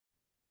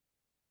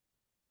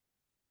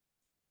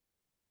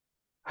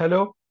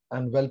Hello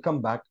and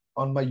welcome back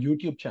on my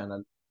YouTube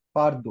channel,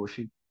 Parth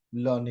Doshi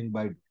Learning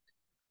by Doing.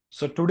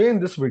 So today in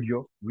this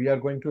video, we are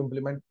going to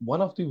implement one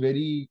of the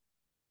very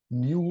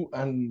new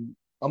and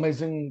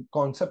amazing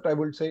concept, I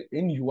would say,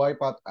 in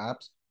UiPath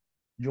apps.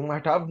 You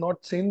might have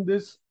not seen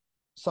this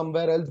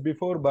somewhere else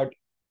before, but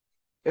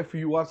if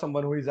you are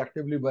someone who is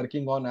actively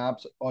working on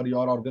apps or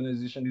your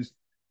organization is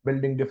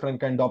building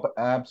different kind of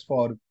apps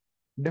for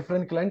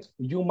different clients,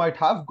 you might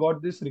have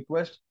got this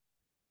request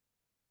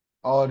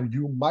or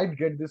you might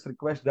get this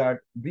request that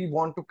we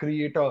want to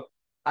create a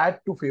add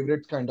to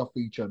favorites kind of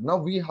feature. Now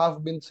we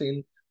have been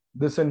seeing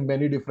this in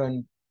many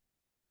different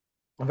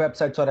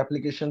websites or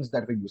applications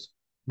that we use.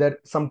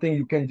 That something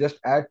you can just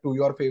add to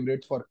your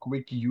favorites for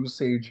quick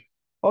usage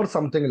or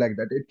something like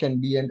that. It can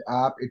be an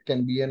app, it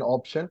can be an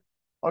option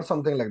or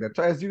something like that.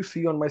 So as you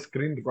see on my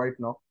screen right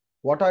now,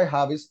 what I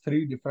have is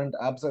three different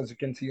apps as you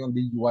can see on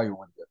the UI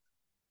over here.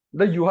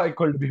 The UI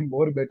could be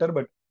more better,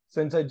 but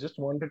since I just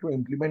wanted to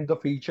implement the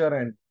feature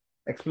and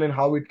explain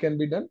how it can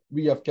be done,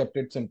 we have kept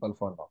it simple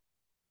for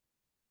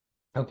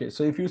now. Okay,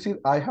 so if you see,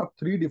 I have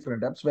three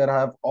different apps where I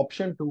have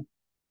option to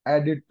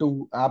add it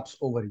to apps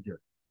over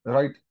here,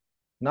 right?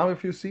 Now,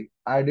 if you see,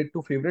 add it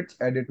to favorites,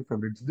 add it to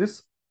favorites.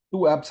 This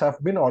two apps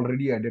have been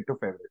already added to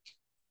favorites.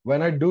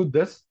 When I do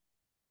this,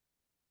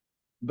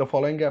 the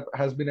following app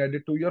has been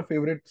added to your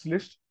favorites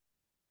list.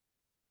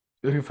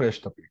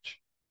 Refresh the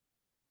page.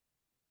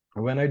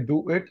 When I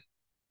do it,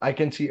 I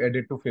can see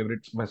added to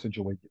favorites message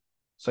over here.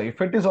 So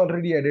if it is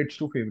already added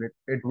to favorite,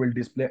 it will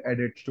display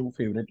added to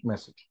favorite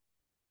message.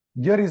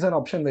 Here is an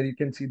option where you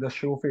can see the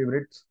show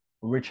favorites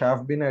which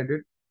have been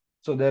added.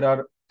 So there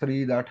are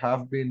three that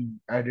have been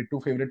added to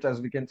favorites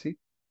as we can see.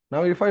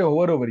 Now if I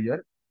hover over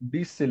here,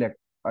 deselect,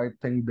 I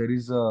think there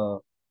is a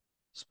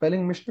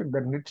spelling mistake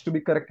that needs to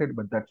be corrected,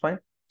 but that's fine.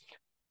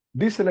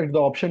 Deselect the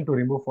option to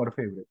remove for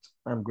favorites.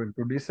 I'm going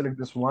to deselect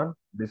this one,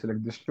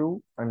 deselect this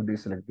two, and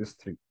deselect this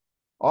three.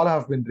 All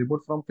have been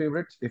removed from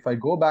favorites. If I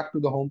go back to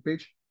the home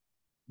page,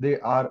 they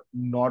are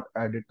not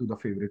added to the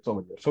favorites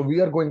over here. So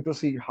we are going to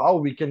see how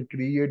we can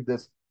create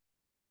this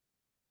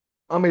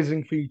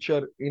amazing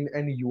feature in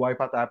any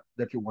UiPath app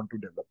that you want to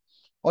develop.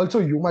 Also,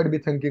 you might be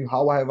thinking,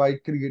 how have I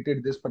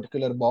created this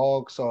particular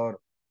box, or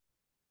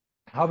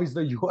how is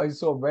the UI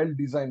so well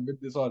designed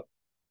with this or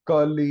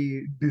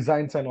curly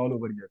designs and all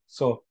over here.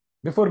 So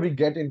before we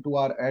get into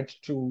our add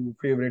to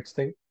favorites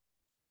thing,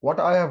 what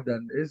I have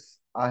done is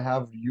I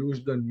have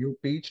used the new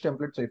page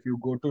template. So if you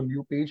go to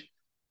new page,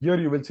 here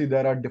you will see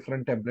there are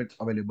different templates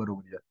available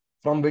over here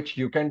from which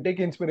you can take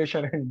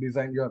inspiration and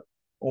design your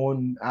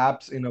own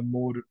apps in a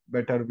more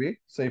better way.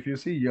 So if you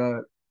see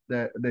here,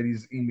 there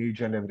is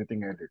image and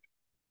everything added.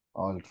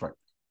 All right.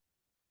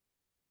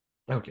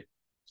 Okay.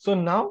 So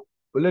now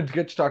let's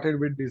get started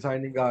with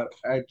designing our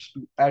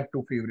add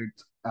to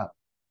favorites app.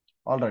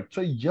 All right.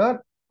 So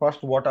here,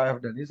 first what I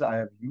have done is I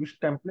have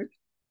used template.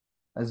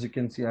 As you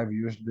can see, I've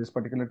used this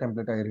particular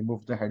template. I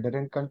removed the header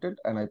and content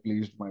and I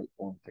placed my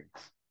own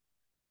things.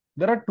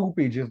 There are two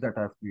pages that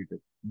I've created.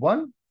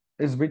 One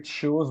is which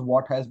shows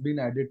what has been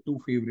added to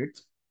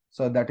favorites.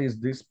 So that is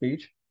this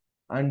page.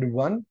 And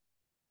one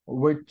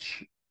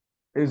which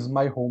is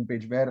my home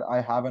page where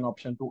I have an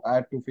option to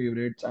add to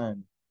favorites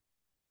and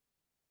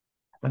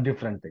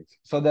different things.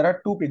 So there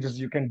are two pages.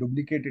 You can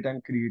duplicate it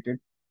and create it.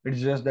 It's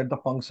just that the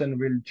function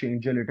will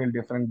change a little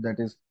different. That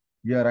is,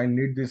 here I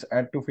need this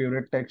add to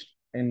favorite text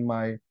in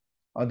my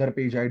other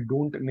page. I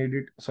don't need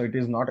it, so it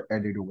is not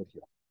added over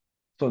here.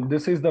 So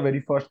this is the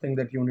very first thing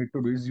that you need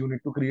to do is you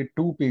need to create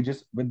two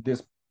pages with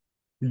this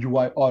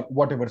UI or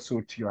whatever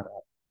suits your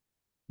app.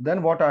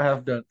 Then what I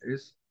have done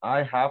is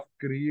I have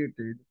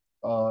created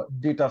a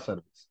data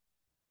service.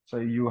 So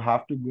you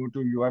have to go to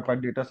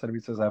UiPath data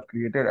services. I've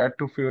created add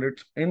to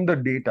favorites in the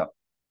data.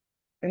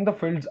 In the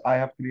fields, I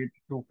have created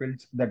two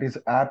fields, that is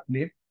app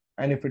name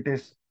and if it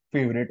is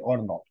favorite or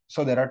not.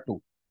 So there are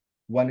two.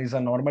 One is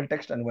a normal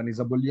text and one is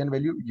a Boolean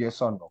value,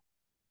 yes or no.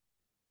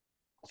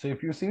 So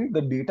if you see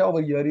the data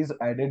over here is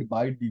added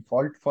by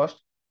default first.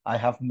 I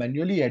have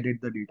manually added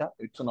the data.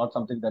 It's not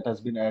something that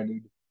has been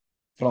added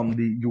from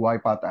the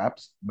UiPath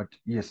apps, but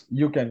yes,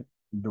 you can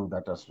do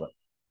that as well.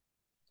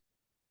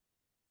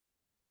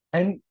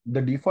 And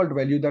the default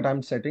value that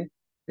I'm setting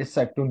is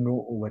set to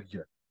no over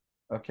here.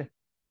 Okay.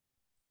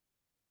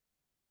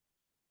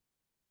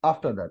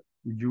 After that,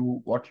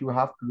 what you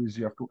have to do is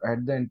you have to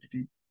add the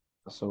entity.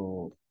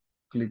 So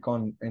click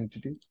on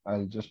entity.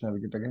 I'll just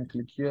navigate again,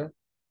 click here,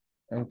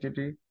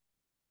 entity,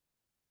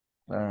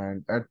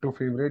 and add to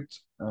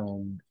favorites.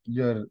 And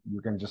here you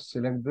can just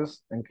select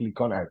this and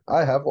click on add.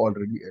 I have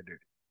already added.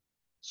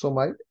 So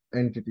my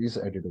entity is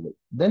editable.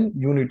 Then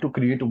you need to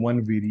create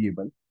one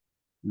variable.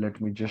 Let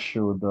me just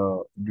show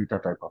the data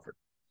type of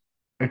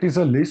it. It is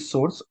a list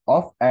source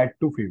of add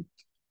to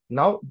favorites.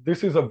 Now,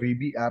 this is a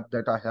VB app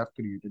that I have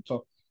created.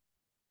 So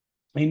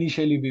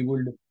initially we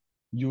would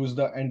use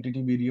the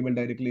entity variable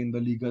directly in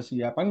the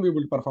legacy app and we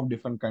will perform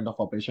different kind of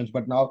operations,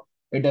 but now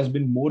it has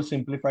been more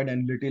simplified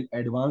and little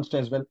advanced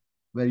as well,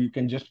 where you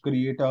can just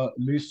create a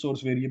list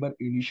source variable,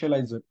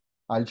 initialize it.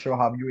 I'll show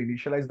how you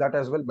initialize that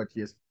as well, but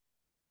yes,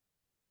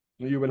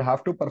 you will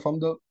have to perform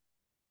the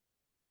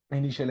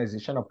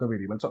initialization of the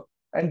variable. So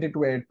entity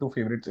to add to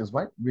favorites is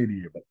my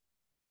variable.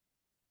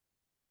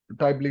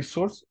 Type list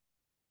source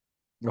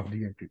of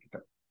the entity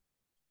type.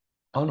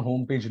 On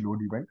home page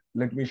load event,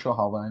 let me show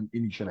how I am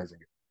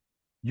initializing it.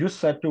 Use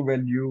set to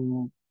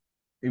value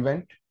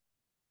event.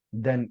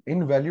 Then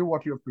in value,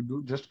 what you have to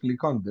do, just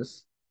click on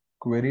this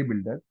query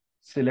builder,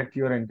 select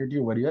your entity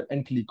over here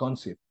and click on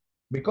save.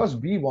 Because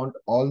we want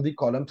all the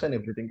columns and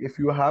everything. If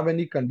you have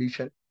any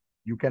condition,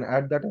 you can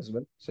add that as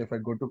well. So if I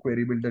go to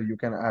query builder, you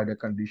can add a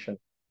condition,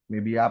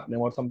 maybe app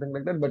name or something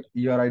like that. But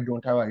here I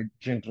don't have, I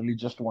generally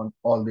just want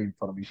all the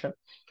information.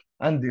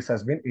 And this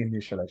has been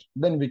initialized.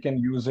 Then we can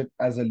use it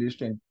as a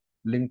list in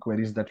link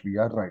queries that we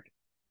are writing.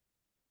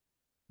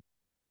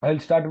 I'll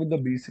start with the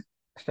basic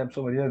steps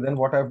over here. Then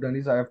what I've done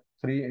is I have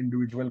three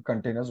individual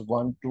containers,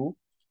 one, two,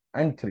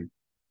 and three.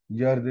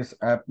 Here this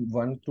app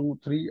one, two,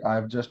 three,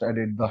 I've just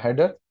added the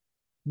header.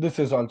 This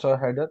is also a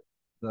header.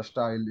 The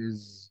style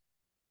is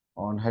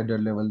on header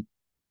level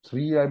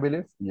 3, I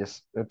believe.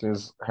 Yes, it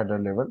is header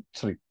level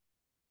 3.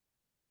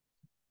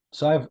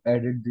 So I've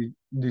added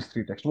these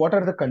three text. What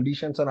are the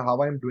conditions and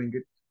how I'm doing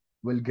it?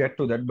 We'll get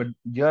to that. But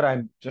here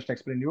I'm just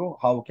explaining you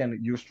how can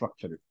you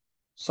structure it.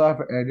 So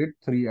I've added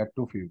three add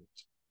to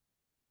favorites.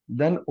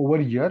 Then over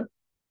here,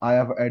 I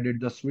have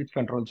added the switch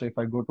control. So if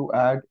I go to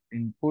add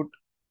input,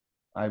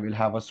 I will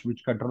have a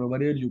switch control over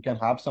here. You can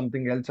have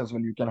something else as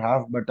well. You can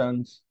have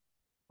buttons,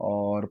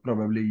 or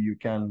probably you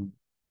can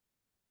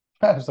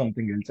have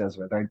something else as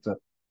well, right? So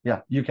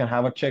yeah, you can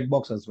have a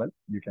checkbox as well.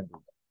 You can do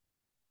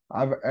that.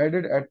 I've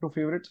added add to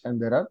favorites,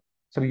 and there are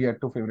three add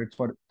to favorites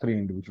for three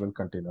individual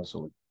containers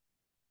over.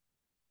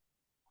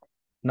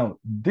 Now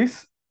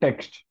this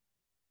text,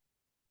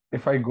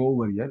 if I go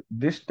over here,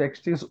 this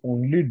text is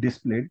only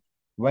displayed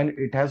when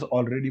it has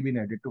already been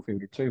added to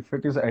favorite. So if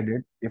it is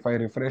added, if I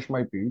refresh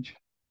my page,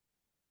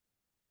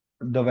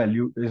 the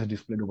value is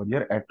displayed over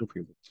here, add to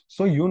favorites.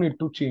 So you need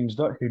to change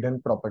the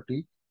hidden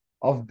property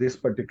of this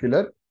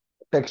particular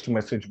text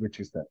message,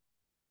 which is there.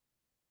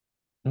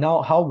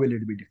 Now, how will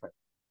it be defined?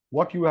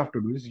 What you have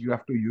to do is you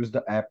have to use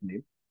the app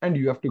name and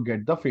you have to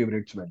get the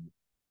favorites value.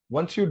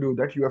 Once you do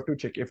that, you have to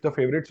check if the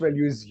favorites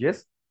value is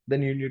yes,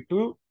 then you need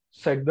to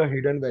set the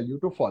hidden value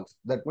to false.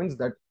 That means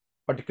that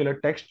particular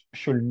text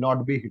should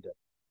not be hidden.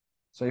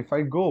 So if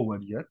I go over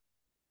here,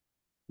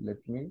 let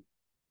me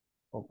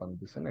open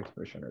this in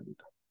expression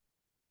editor.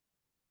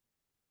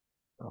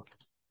 Okay.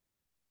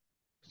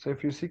 So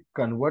if you see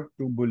convert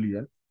to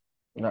Boolean,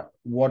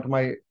 what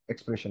my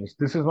expression is,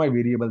 this is my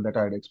variable that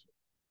I had explained.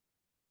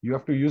 You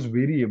have to use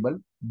variable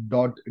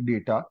dot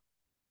data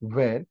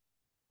where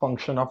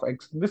function of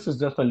x. This is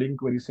just a link,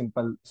 very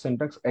simple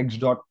syntax, x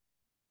dot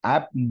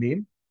app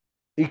name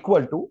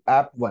equal to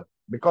app1.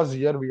 Because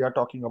here we are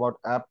talking about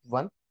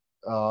app1,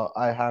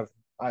 I have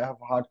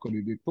hard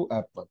coded it to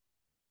app1.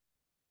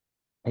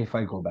 If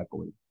I go back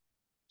over here.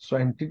 So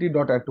entity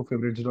dot add to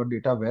favorites dot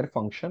data where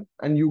function,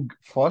 and you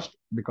first,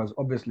 because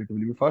obviously it will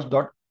be first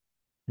dot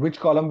which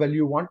column value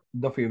you want,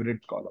 the favorite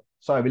column.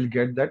 So I will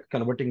get that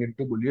converting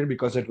into Boolean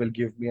because it will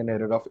give me an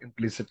error of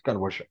implicit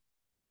conversion.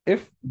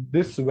 If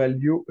this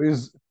value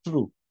is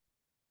true,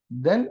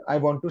 then I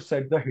want to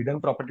set the hidden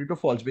property to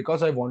false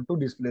because I want to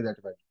display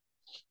that value.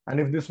 And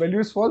if this value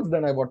is false,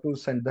 then I want to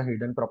send the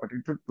hidden property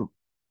to true.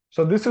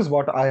 So this is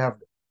what I have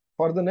done.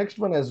 For the next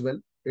one as well,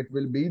 it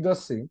will be the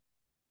same.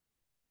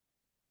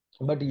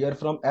 But here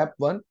from app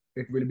 1,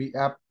 it will be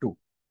app 2.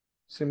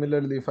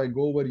 Similarly, if I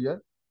go over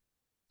here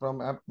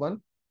from app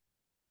 1,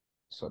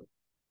 sorry,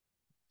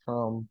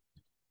 from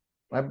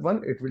app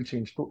 1, it will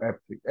change to app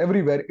 3.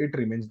 Everywhere it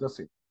remains the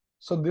same.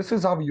 So this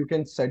is how you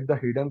can set the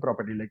hidden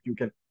property. Like you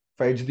can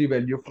fetch the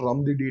value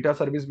from the data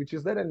service which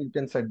is there and you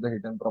can set the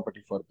hidden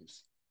property for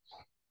this.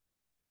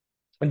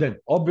 And then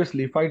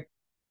obviously if I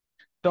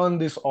turn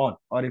this on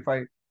or if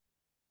I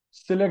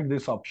select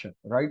this option,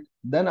 right,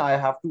 then I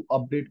have to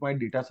update my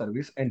data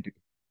service entity.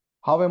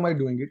 How am I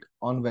doing it?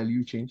 On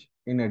value change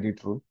in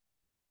edit rule.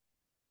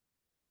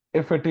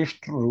 If it is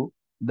true,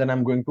 then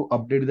I'm going to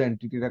update the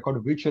entity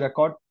record. Which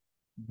record?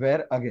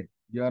 Where again?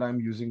 Here I'm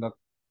using a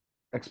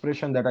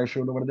expression that I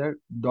showed over there,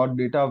 dot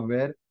data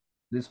where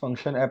this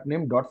function app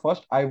name dot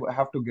first, I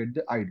have to get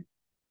the ID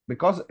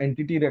because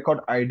entity record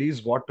ID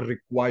is what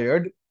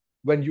required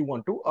when you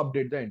want to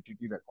update the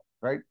entity record,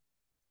 right?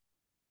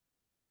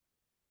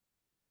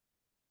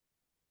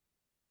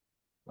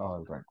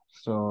 All right.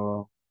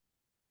 So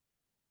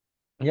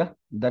yeah,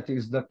 that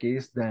is the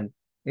case then.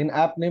 In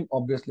app name,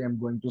 obviously, I'm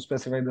going to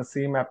specify the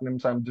same app name.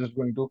 So I'm just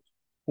going to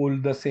pull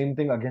the same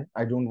thing again.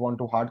 I don't want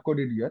to hard code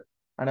it here.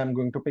 And I'm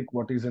going to pick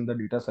what is in the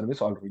data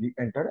service already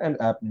entered and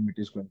app name it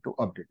is going to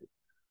update it.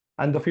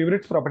 And the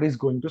favorites property is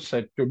going to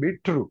set to be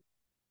true.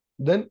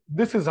 Then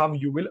this is how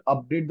you will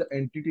update the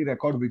entity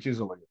record which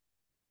is over here.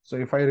 So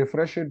if I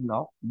refresh it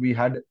now, we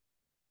had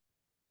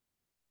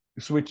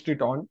switched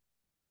it on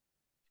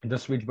the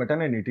switch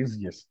button and it is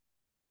yes.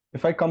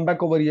 If I come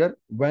back over here,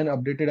 when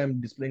updated, I'm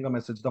displaying a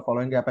message. The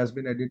following app has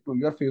been added to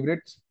your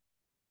favorites.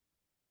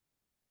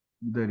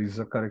 There is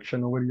a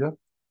correction over here.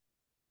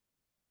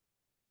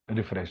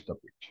 Refresh the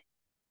page.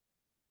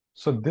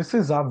 So this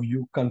is how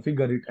you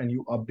configure it and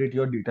you update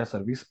your data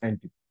service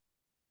entity.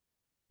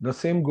 The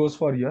same goes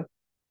for here.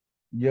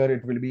 Here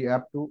it will be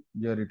app 2,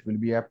 here it will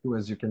be app 2,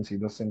 as you can see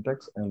the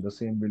syntax, and the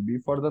same will be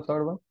for the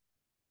third one.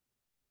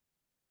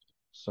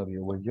 Sorry,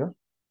 over here,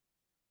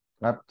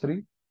 app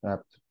 3,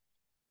 app 3.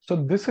 So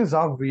this is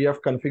how we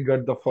have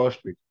configured the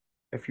first page.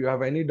 If you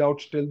have any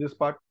doubts till this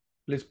part,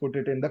 please put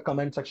it in the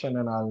comment section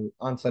and I'll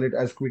answer it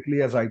as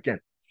quickly as I can.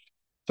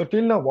 So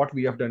till now, what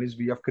we have done is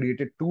we have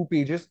created two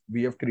pages.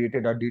 We have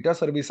created a data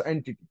service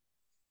entity.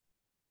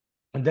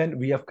 And then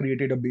we have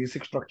created a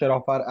basic structure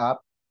of our app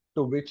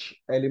to which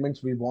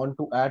elements we want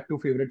to add to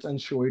favorites and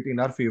show it in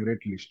our favorite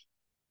list,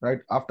 right?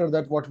 After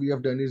that, what we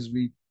have done is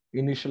we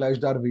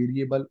initialized our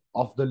variable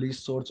of the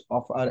list source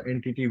of our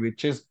entity,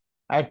 which is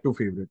add to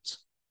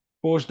favorites.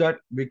 Post that,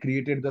 we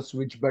created the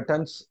switch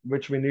buttons,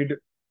 which we need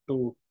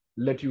to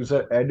let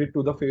user add it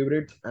to the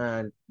favorites.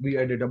 And we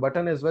added a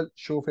button as well,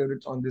 show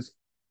favorites on this.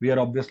 We are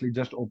obviously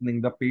just opening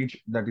the page,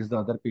 that is the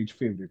other page,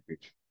 favorite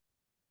page.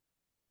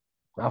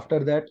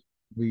 After that,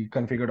 we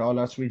configured all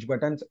our switch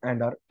buttons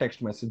and our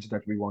text message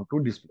that we want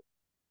to display.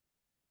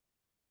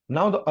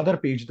 Now the other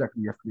page that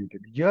we have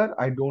created. Here,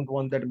 I don't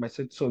want that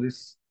message. So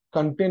this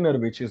container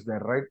which is there,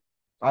 right?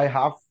 I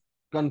have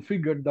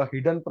configured the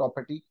hidden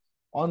property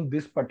on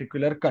this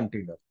particular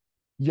container.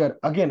 Here,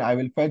 again, I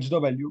will fetch the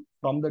value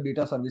from the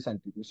data service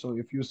entity. So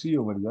if you see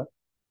over here,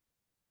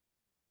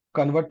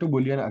 convert to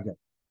Boolean again,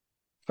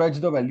 fetch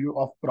the value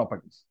of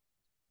properties.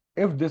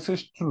 If this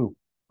is true,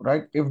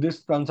 right? If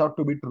this turns out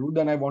to be true,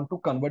 then I want to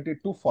convert it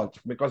to false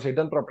because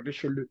hidden property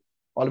should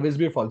always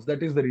be false.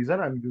 That is the reason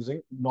I'm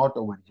using not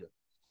over here.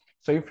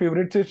 So if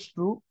favorites is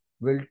true,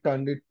 we'll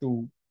turn it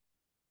to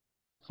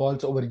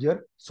false over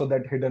here so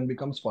that hidden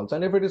becomes false.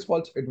 And if it is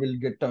false, it will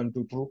get turned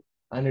to true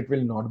and it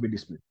will not be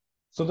displayed.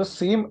 So the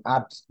same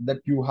apps that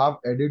you have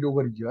added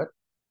over here,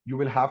 you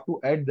will have to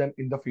add them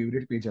in the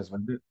favorite page as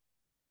well.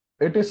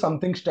 It is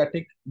something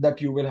static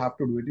that you will have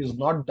to do. It is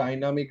not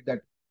dynamic that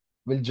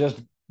will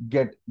just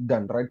get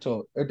done, right?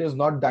 So it is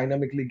not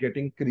dynamically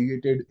getting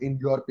created in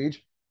your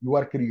page. You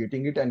are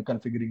creating it and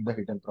configuring the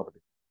hidden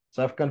property.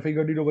 So I've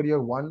configured it over here.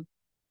 One,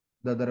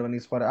 the other one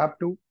is for app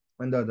 2,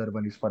 and the other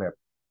one is for app.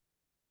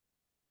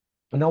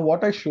 Now,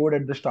 what I showed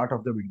at the start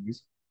of the video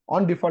is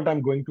on default,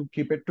 I'm going to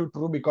keep it to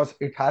true because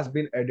it has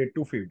been added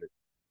to favorite.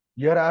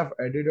 Here I have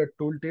added a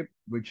tooltip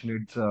which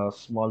needs a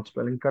small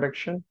spelling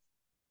correction.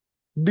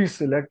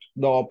 Deselect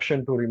the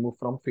option to remove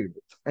from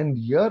favorites. And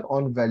here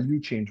on value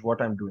change,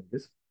 what I'm doing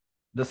is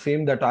the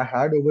same that I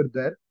had over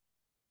there.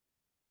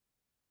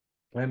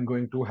 I'm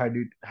going to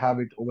have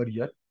it over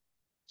here.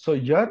 So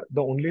here,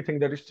 the only thing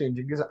that is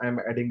changing is I'm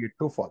adding it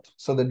to false.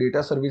 So the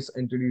data service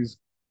entity is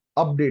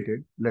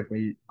updated. Let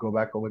me go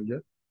back over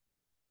here.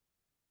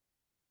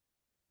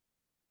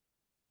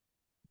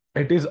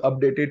 It is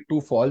updated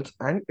to false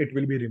and it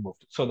will be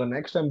removed. So the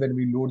next time when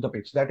we load the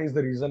page, that is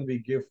the reason we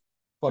give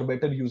for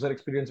better user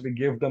experience, we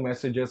give the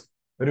messages,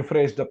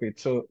 refresh the page.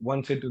 So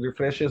once it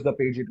refreshes the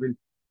page, it will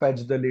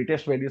fetch the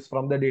latest values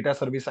from the data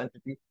service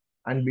entity.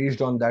 And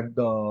based on that,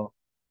 the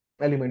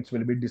elements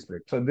will be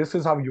displayed. So this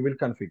is how you will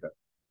configure.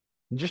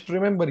 Just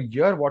remember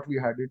here what we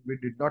had it, we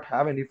did not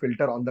have any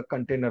filter on the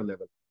container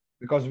level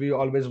because we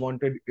always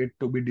wanted it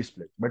to be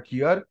displayed. But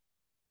here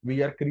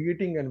we are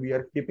creating and we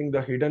are keeping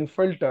the hidden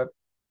filter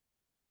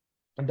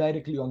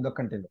directly on the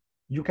container.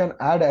 You can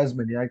add as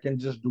many. I can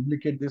just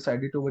duplicate this,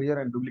 add it over here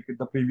and duplicate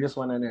the previous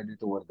one and add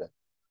it over there.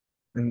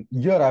 And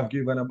here I've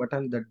given a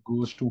button that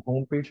goes to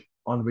home page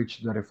on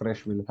which the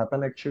refresh will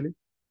happen actually.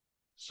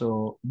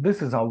 So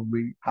this is how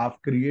we have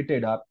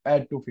created our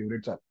add to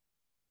favorites app.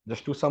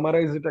 Just to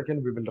summarize it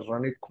again, we will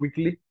run it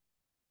quickly.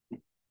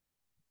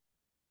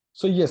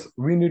 So yes,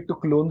 we need to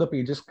clone the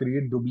pages,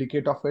 create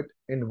duplicate of it.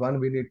 In one,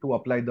 we need to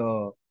apply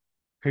the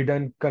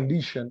hidden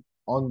condition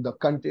on the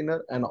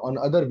container, and on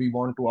other, we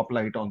want to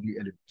apply it on the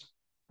elements.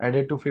 Add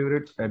it to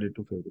favorites, add it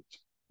to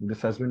favorites.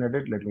 This has been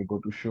added. Let me go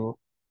to show.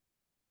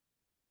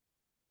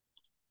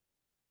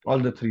 All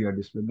the three are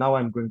displayed. Now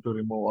I'm going to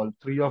remove all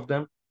three of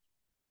them.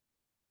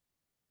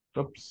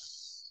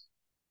 Oops.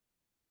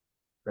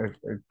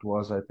 It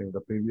was, I think,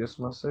 the previous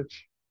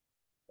message.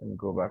 And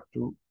go back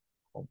to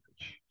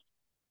homepage.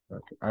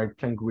 Okay. I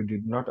think we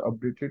did not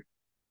update it.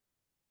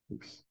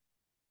 Yes.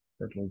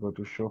 Let me go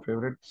to show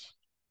favorites.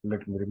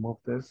 Let me remove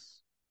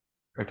this.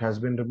 It has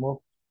been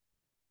removed.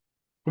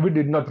 We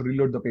did not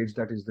reload the page.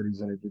 That is the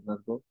reason it did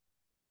not go.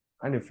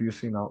 And if you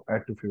see now,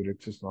 add to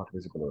favorites is not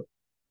visible.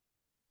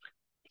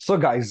 So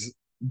guys,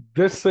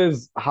 this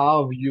is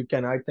how you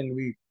can, I think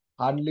we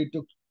hardly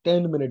took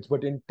 10 minutes,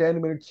 but in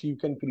 10 minutes, you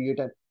can create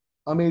an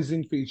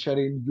amazing feature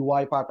in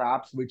UiPath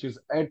apps, which is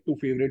add to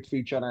favorites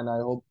feature. And I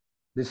hope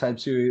this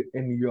helps you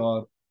in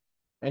your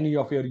any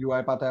of your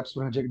UiPath apps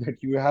project that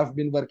you have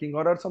been working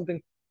on or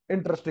something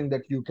interesting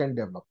that you can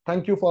develop.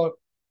 Thank you for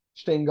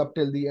staying up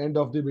till the end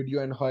of the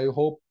video, and I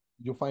hope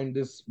you find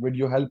this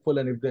video helpful.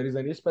 And if there is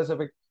any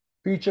specific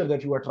feature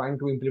that you are trying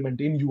to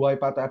implement in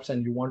UiPath apps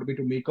and you want me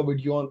to make a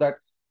video on that,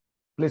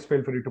 please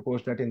feel free to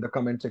post that in the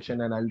comment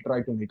section and I'll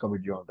try to make a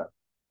video on that.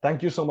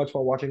 Thank you so much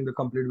for watching the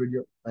complete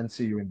video and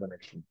see you in the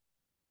next one.